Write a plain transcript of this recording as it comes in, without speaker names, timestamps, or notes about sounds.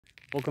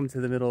Welcome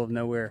to the middle of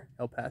nowhere,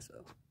 El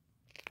Paso.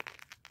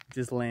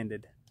 Just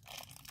landed.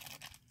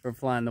 We're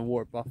flying the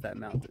Warp off that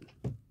mountain.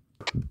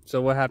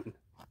 So what happened?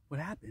 What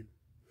happened?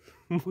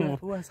 Who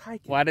was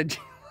hiking? Why did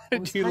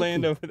you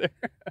land over there?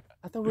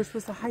 I thought we were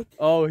supposed to hike.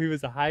 Oh, he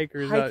was a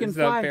hiker. Hike and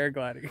not fly.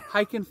 paragliding.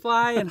 Hike and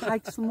fly and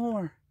hike some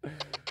more.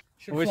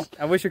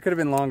 I wish it could have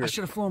been longer. I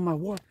should have flown my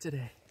Warp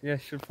today. Yeah,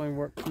 should have flown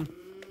Warp.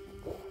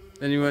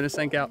 Then you would have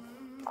sank out.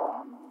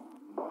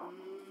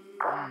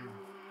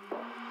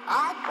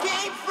 I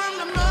came from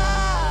the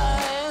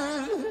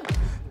mud.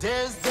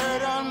 There's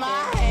dirt on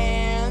my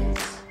hands.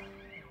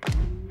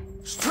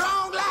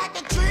 Strong like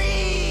a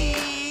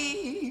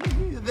tree.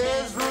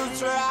 There's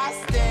roots where I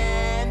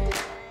stand.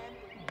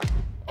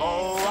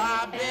 Oh,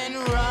 I've been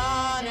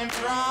running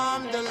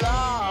from the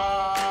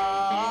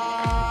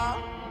law.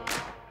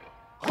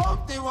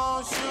 Hope they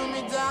won't shoot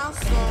me down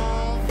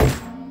soon.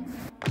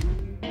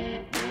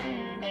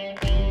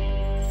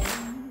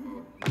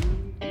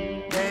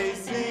 They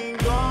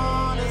sing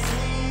on a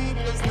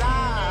sleepless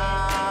night.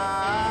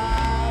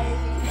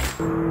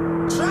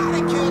 Try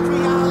to catch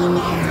me all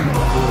along.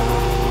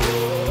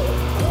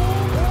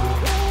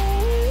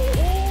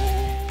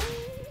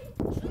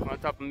 I'm on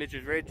top of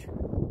Mitch's Ridge.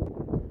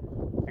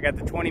 I got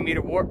the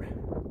 20-meter Warp.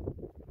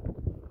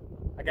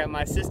 I got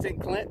my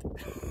assistant Clint.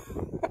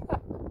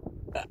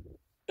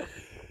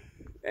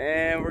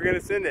 And we're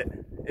gonna send it.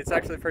 It's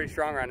actually pretty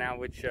strong right now,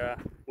 which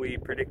we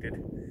predicted.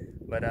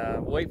 But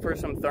wait for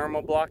some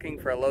thermal blocking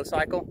for a low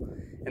cycle,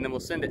 and then we'll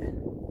send it.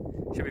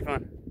 Should be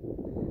fun.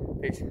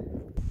 Peace.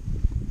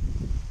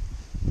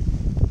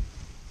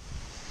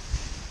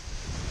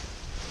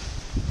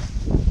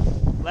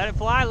 Let it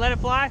fly, let it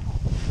fly.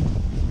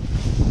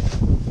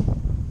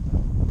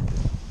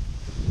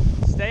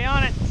 Stay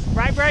on it.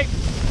 Right brake,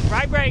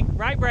 right brake,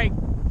 right brake,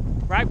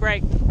 right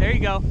brake. There you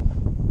go.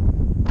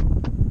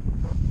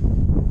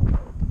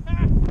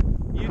 Ah,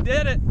 you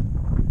did it.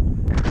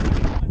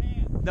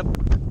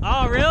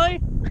 Oh, really?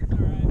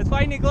 That's why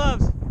you need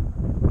gloves.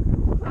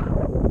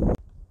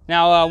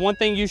 Now, one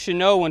thing you should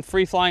know when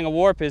free flying a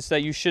Warp is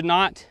that you should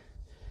not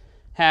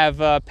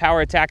have power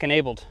attack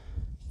enabled.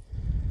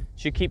 You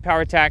should keep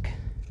power attack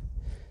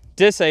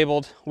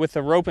disabled with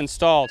the rope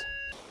installed.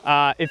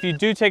 If you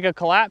do take a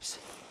collapse,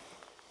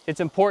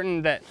 it's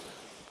important that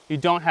you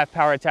don't have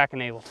power attack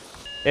enabled.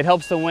 It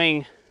helps the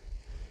wing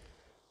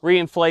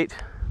reinflate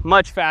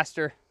much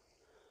faster.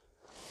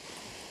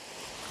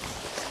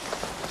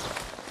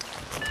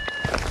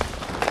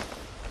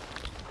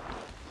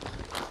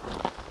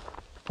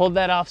 Pulled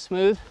that off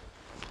smooth.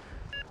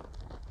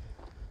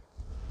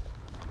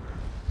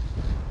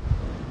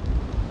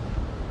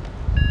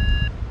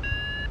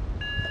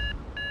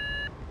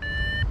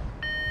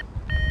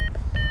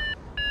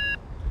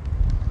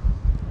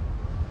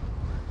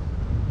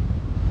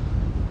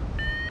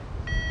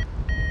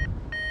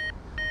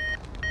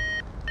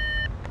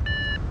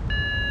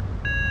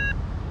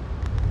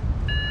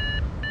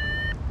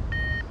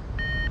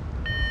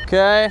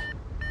 Okay,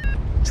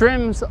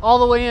 trims all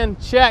the way in,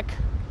 check.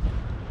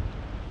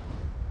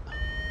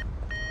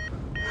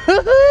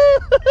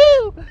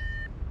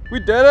 We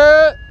did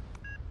it!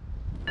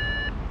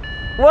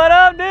 What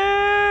up,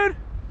 dude?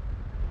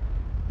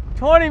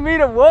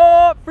 20-meter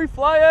Warp, free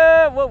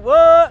flying,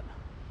 what?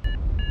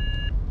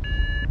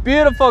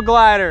 Beautiful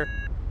glider.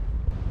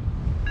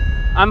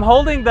 I'm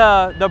holding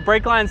the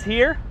brake lines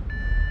here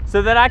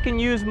so that I can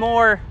use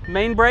more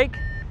main brake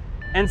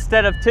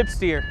instead of tip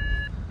steer.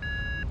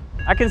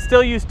 I can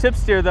still use tip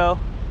steer though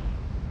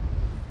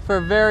for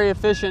very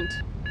efficient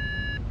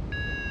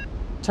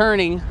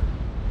turning.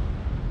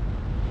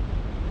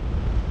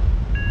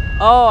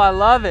 Oh, I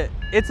love it.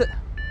 It's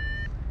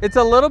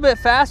a little bit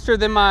faster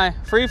than my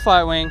free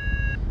flight wing.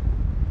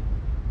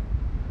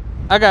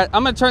 I'm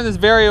gonna turn this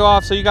Vario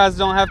off so you guys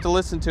don't have to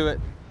listen to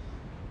it.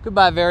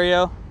 Goodbye,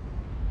 Vario.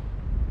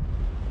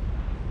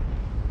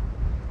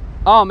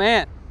 Oh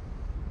man,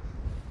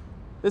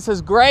 this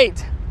is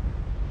great.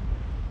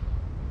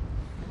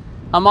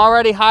 I'm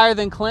already higher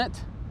than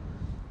Clint.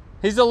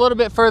 He's a little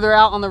bit further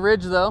out on the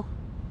ridge though.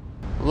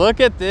 Look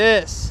at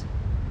this.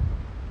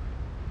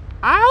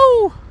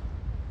 Ow!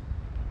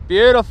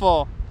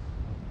 Beautiful.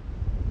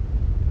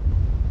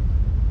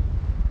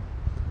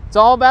 It's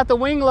all about the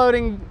wing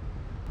loading.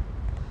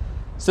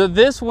 So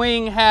this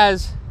wing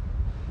has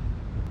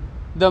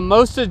the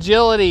most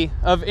agility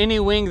of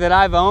any wing that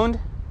I've owned.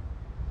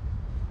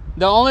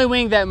 The only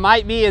wing that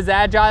might be as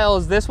agile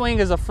as this wing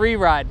is a free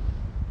ride.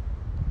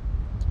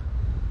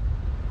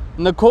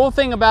 And the cool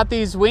thing about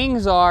these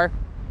wings are,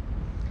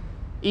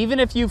 even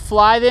if you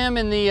fly them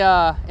in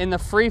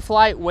the free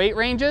flight weight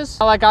ranges,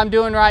 like I'm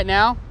doing right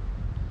now,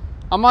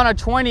 I'm on a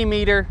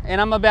 20-meter and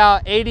I'm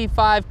about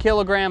 85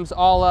 kilograms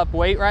all up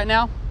weight right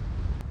now.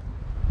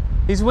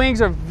 These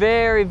wings are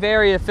very,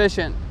 very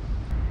efficient.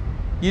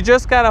 You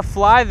just gotta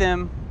fly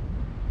them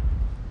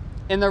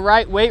in the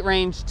right weight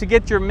range to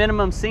get your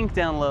minimum sink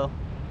down low.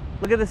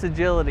 Look at this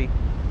agility.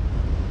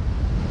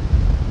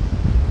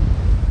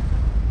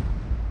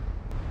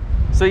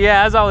 So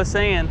yeah, as I was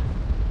saying,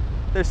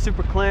 there's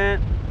Super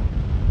Clint.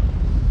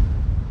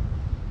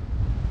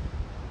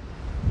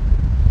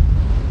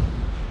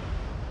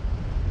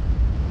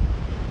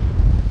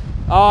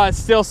 Oh, it's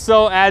still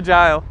so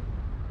agile.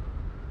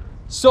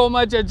 So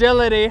much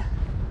agility.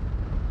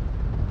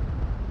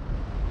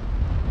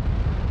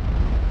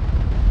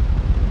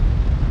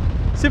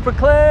 Super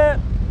clip.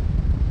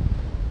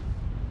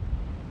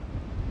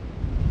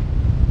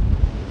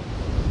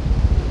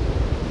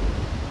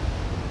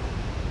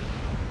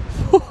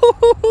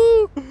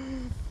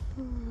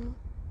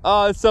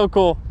 Oh, it's so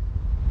cool.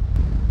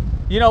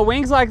 You know,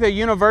 wings like the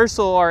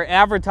Universal are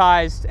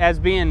advertised as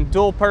being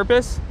dual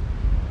purpose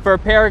for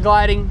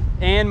paragliding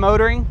and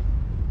motoring.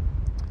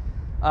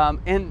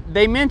 And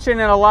they mention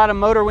in a lot of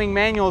motor wing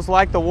manuals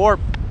like the Warp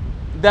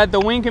that the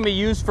wing can be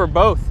used for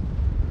both.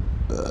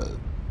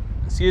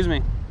 Excuse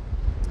me.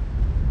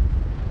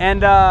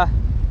 And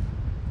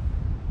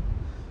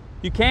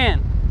you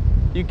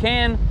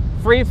can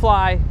free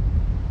fly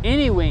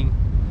any wing.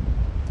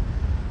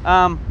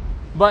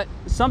 But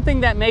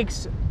something that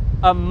makes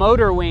a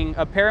motor wing,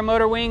 a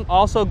paramotor wing,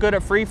 also good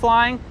at free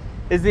flying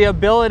is the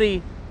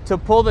ability to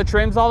pull the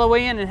trims all the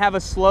way in and have a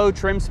slow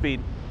trim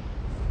speed.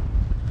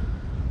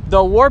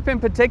 The Warp in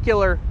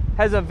particular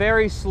has a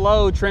very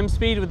slow trim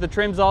speed with the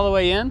trims all the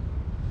way in.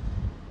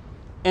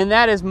 And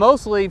that is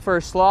mostly for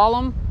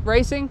slalom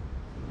racing.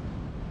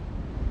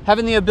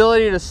 Having the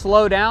ability to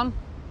slow down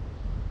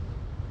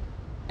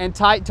and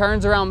tight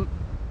turns around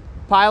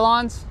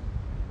pylons.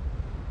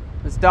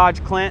 Let's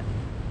dodge Clint.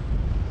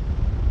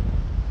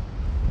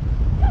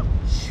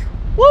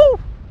 Woo!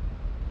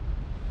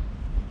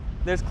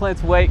 There's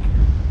Clint's wake.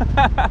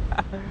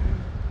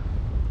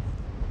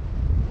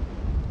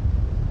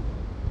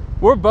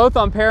 We're both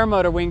on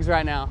paramotor wings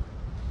right now.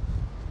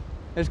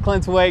 There's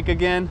Clint's wake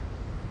again.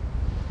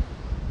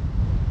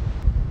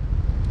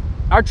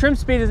 Our trim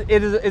speed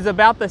is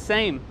about the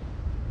same.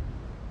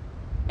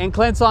 And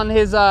Clint's on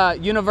his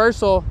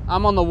Universal,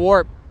 I'm on the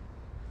Warp.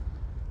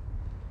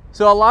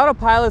 So a lot of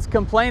pilots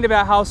complained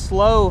about how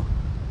slow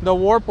the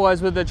Warp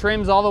was with the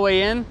trims all the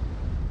way in.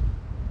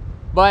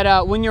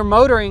 But when you're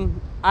motoring,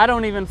 I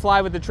don't even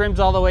fly with the trims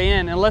all the way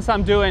in unless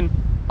I'm doing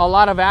a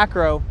lot of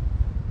acro.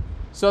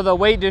 So the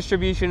weight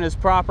distribution is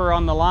proper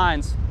on the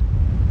lines.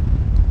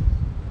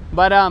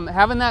 But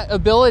having that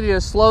ability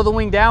to slow the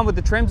wing down with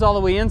the trims all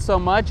the way in so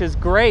much is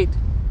great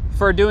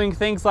for doing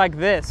things like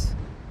this.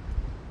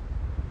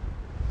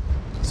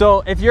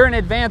 So if you're an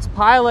advanced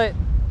pilot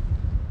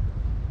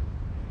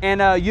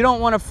and you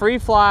don't want to free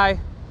fly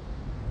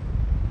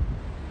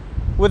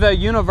with a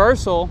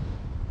Universal,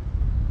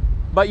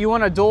 but you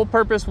want a dual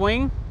purpose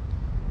wing,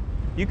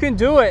 you can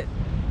do it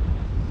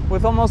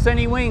with almost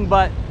any wing,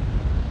 but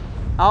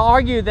I'll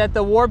argue that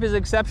the Warp is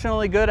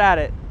exceptionally good at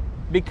it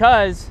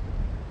because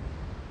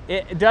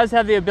it does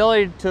have the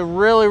ability to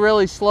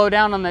really slow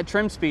down on that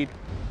trim speed.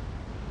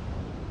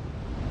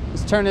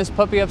 Let's turn this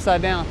puppy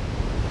upside down.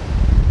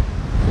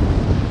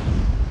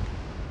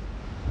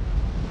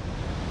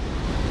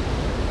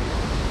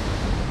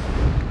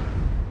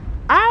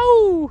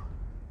 Ow!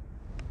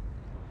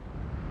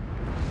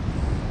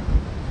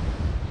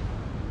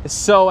 It's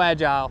so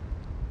agile.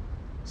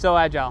 So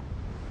agile.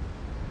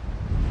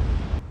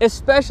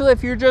 Especially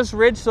if you're just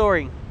ridge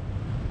soaring.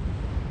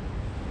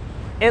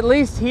 At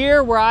least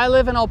here where I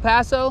live in El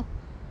Paso,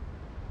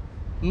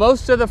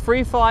 most of the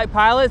free flight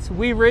pilots,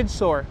 we ridge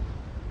soar.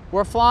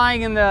 We're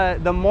flying in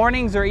the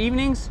mornings or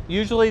evenings,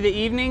 usually the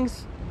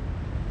evenings,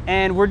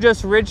 and we're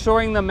just ridge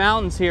soaring the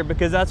mountains here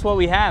because that's what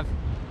we have.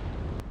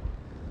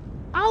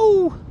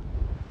 Ow!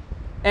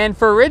 And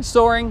for ridge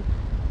soaring,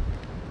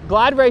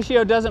 glide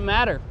ratio doesn't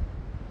matter.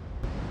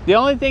 The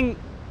only thing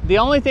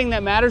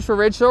that matters for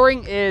ridge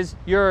soaring is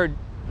your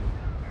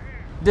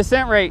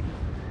descent rate.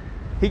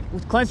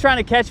 Clint's trying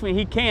to catch me.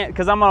 He can't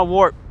because I'm on a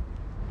Warp.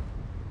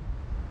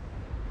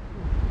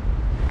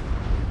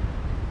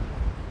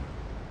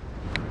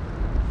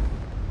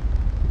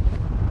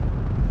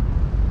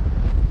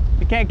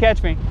 He can't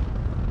catch me.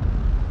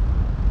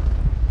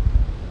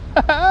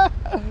 I'm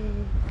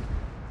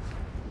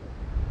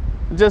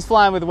just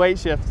flying with weight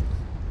shift.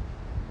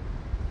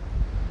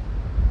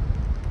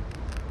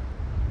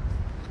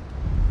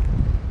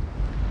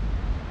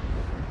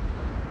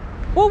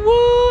 Woo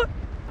woo!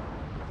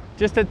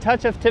 Just a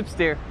touch of tip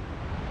steer.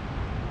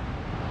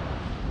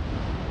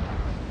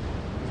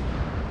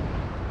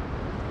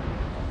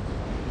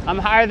 I'm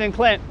higher than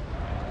Clint.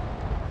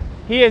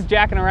 He is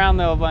jacking around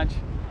though a bunch.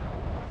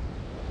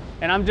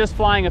 And I'm just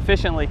flying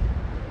efficiently.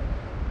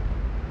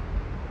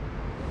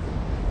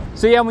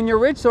 So yeah, when you're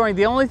ridge soaring,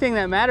 the only thing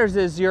that matters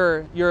is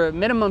your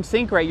minimum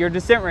sink rate, your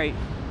descent rate.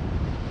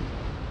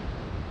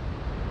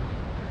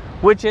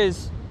 Which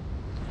is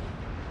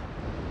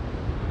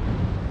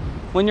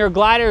when your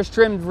glider is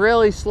trimmed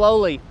really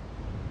slowly.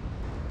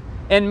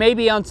 And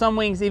maybe on some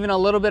wings, even a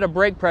little bit of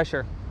brake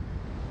pressure.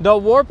 The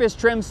Warp is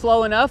trimmed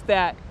slow enough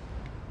that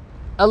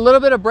a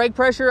little bit of brake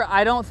pressure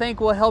I don't think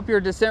will help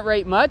your descent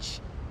rate much.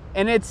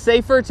 And it's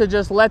safer to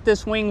just let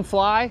this wing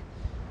fly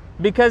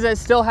because it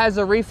still has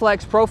a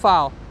reflex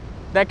profile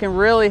that can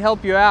really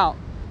help you out.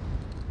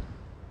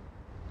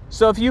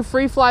 So if you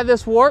free fly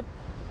this Warp,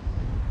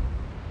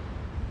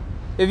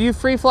 if you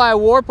free fly a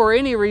Warp or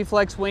any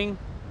reflex wing,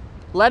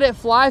 let it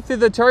fly through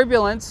the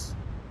turbulence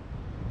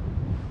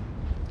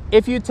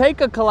If you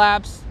take a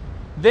collapse,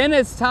 then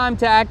it's time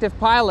to active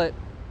pilot.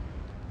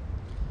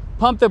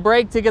 Pump the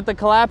brake to get the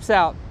collapse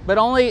out, but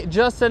only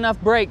just enough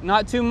brake,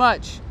 not too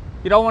much.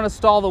 You don't want to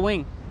stall the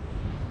wing,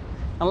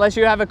 unless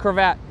you have a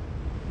cravat.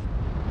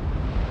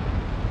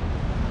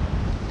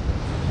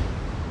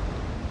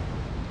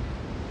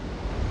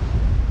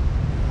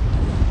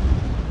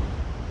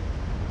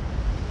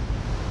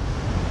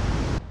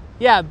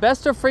 Yeah,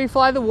 best to free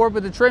fly the warp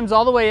with the trims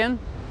all the way in.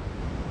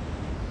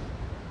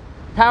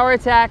 Power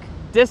attack,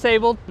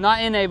 disabled,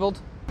 not enabled.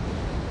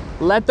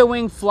 Let the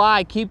wing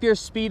fly, keep your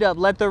speed up,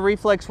 let the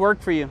reflex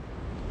work for you.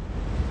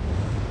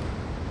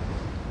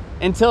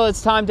 Until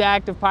it's time to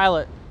active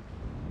pilot.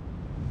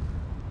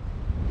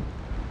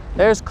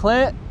 There's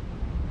Clint.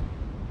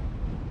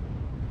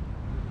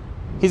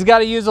 He's got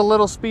to use a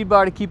little speed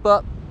bar to keep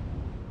up.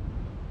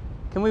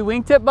 Can we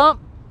wingtip bump?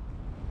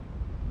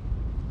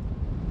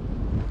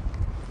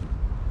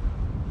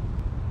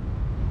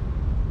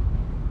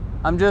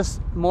 I'm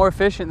just more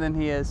efficient than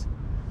he is.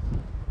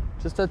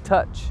 Just a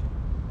touch.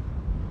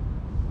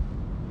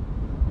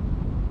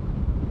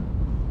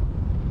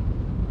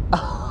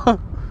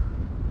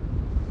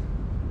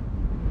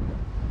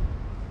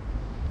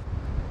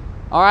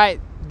 All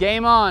right,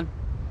 game on.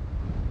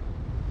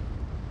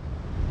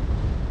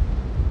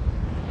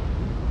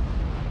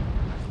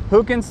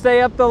 Who can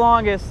stay up the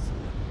longest?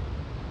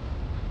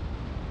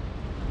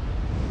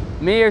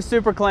 Me or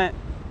Super Clint?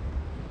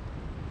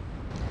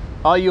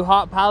 All you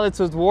hot pilots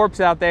with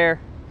warps out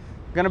there,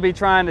 gonna be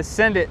trying to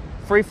send it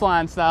free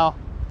flying style.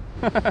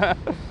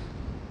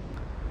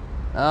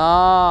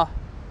 Oh,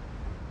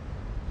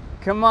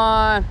 come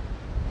on.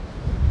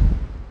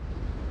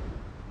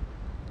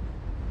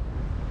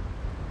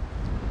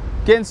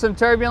 Getting some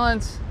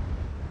turbulence.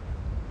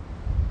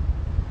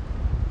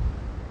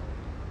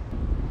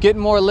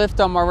 Getting more lift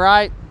on my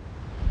right.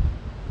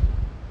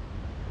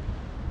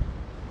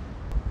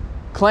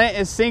 Clint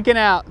is sinking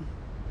out.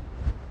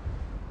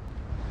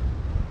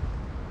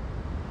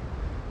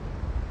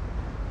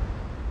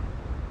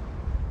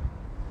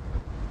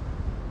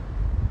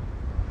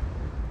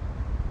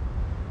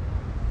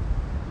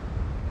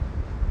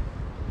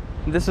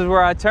 This is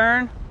where I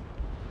turn.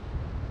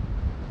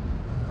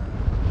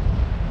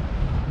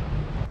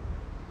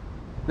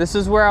 This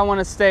is where I want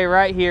to stay,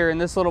 right here in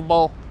this little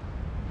bowl.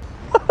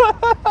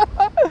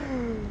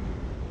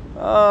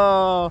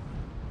 Oh,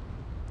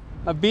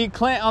 I beat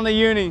Clint on the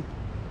uni.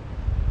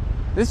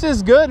 This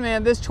is good,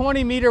 man. This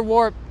 20-meter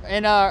warp,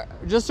 and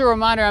just a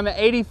reminder, I'm at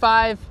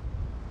 85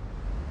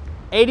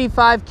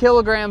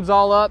 kilograms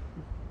all up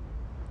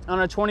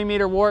on a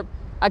 20-meter warp.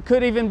 I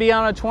could even be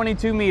on a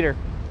 22-meter.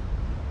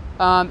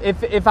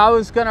 If I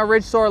was gonna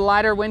ridge soar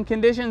lighter wind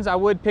conditions, I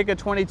would pick a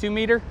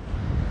 22-meter.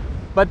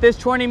 But this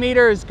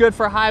 20-meter is good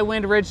for high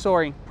wind ridge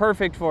soaring.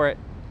 Perfect for it.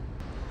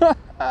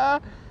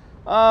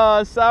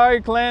 Oh,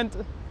 sorry, Clint.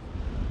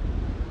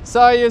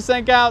 Sorry you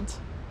sank out.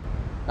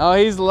 Oh,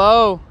 he's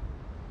low.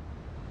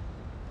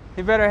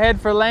 He better head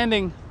for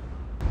landing.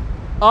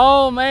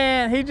 Oh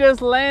man, he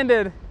just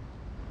landed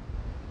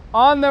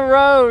on the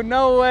road.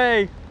 No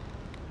way.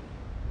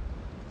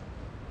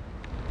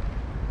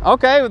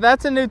 Okay, well,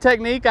 that's a new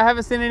technique. I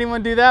haven't seen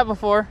anyone do that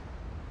before.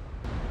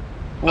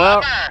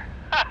 Well,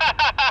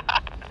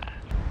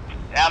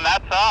 damn,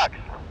 that sucks.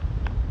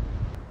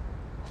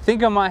 I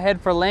think I might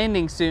head for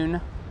landing soon.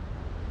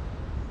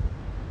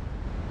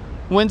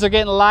 Winds are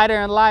getting lighter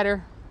and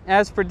lighter,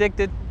 as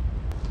predicted.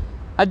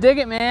 I dig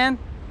it, man.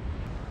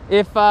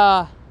 If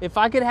I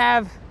could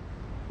have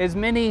as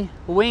many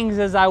wings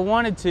as I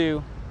wanted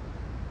to,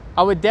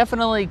 I would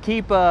definitely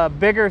keep a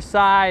bigger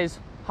size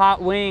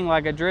hot wing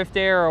like a Drift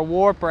Air or a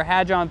Warp or a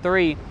Hadron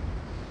 3.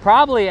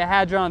 Probably a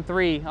Hadron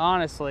 3,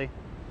 honestly.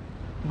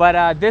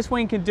 But this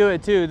wing can do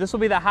it too. This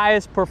will be the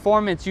highest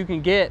performance you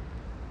can get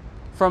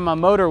from a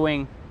motor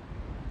wing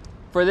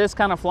for this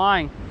kind of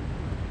flying.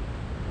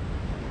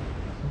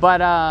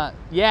 But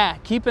yeah,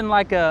 keeping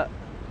like a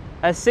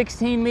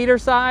 16-meter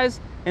size,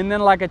 and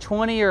then like a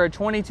 20 or a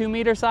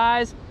 22-meter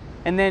size,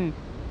 and then,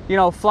 you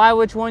know, fly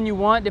which one you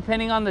want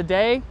depending on the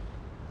day.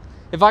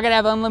 If I could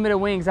have unlimited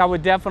wings, I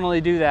would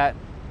definitely do that.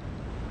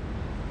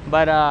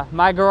 But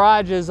my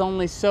garage is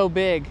only so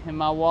big, and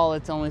my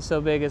wallet's only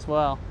so big as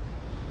well.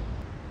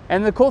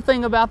 And the cool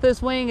thing about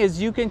this wing is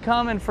you can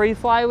come and free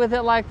fly with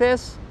it like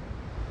this,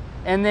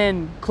 and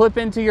then clip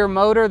into your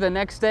motor the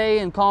next day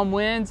in calm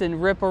winds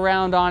and rip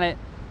around on it,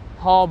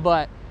 haul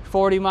butt,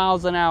 40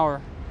 miles an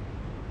hour.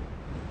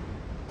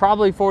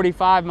 Probably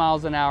 45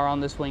 miles an hour on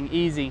this wing,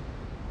 easy.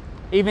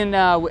 Even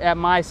at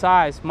my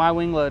size, my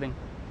wing loading.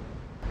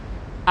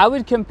 I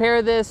would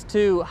compare this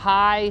to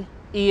high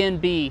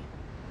E&B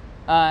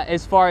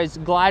as far as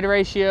glide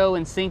ratio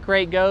and sink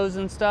rate goes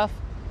and stuff.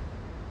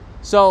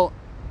 So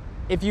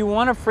if you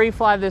want to free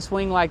fly this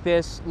wing like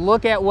this,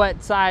 look at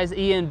what size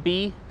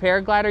E&B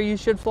paraglider you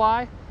should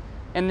fly,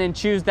 and then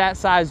choose that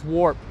size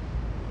warp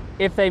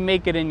if they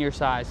make it in your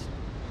size.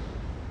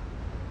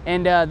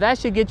 And that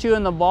should get you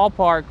in the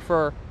ballpark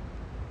for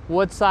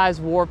what size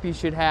warp you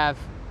should have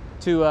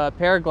to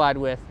paraglide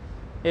with,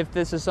 if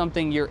this is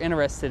something you're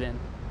interested in.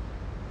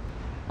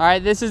 All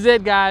right, this is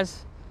it,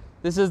 guys.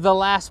 This is the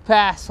last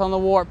pass on the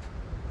Warp.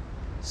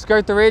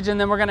 Skirt the ridge,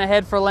 and then we're gonna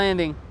head for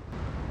landing.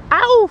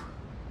 Ow!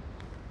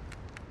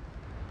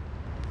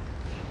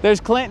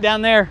 There's Clint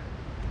down there.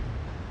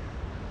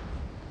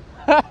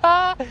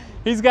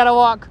 He's gotta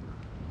walk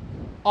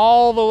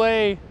all the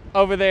way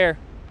over there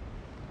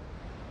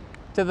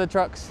to the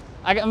trucks.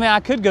 I mean, I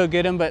could go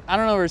get him, but I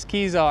don't know where his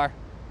keys are.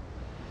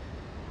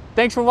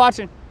 Thanks for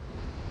watching.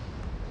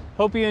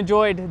 Hope you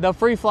enjoyed the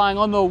free flying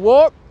on the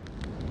Warp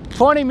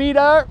 20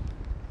 meter.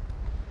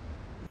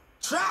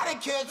 Try to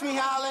catch me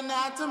howling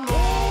at the moon.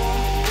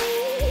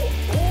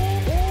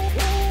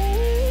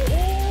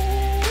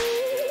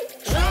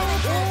 Try to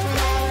catch me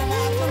howling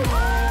at the moon.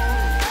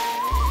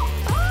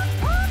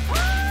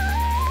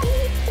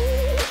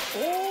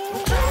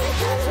 Try to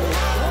catch me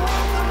howling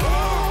at the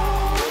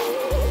moon.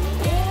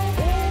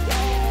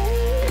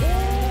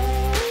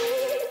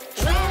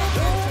 Try to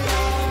catch me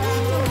howling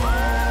at the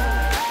moon.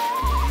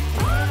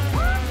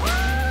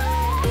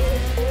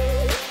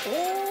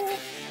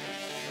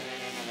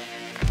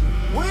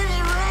 When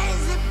it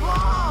rains, it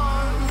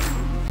pours.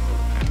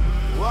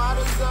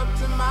 Water's up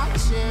to my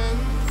chin.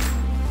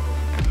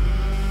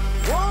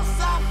 Won't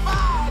stop.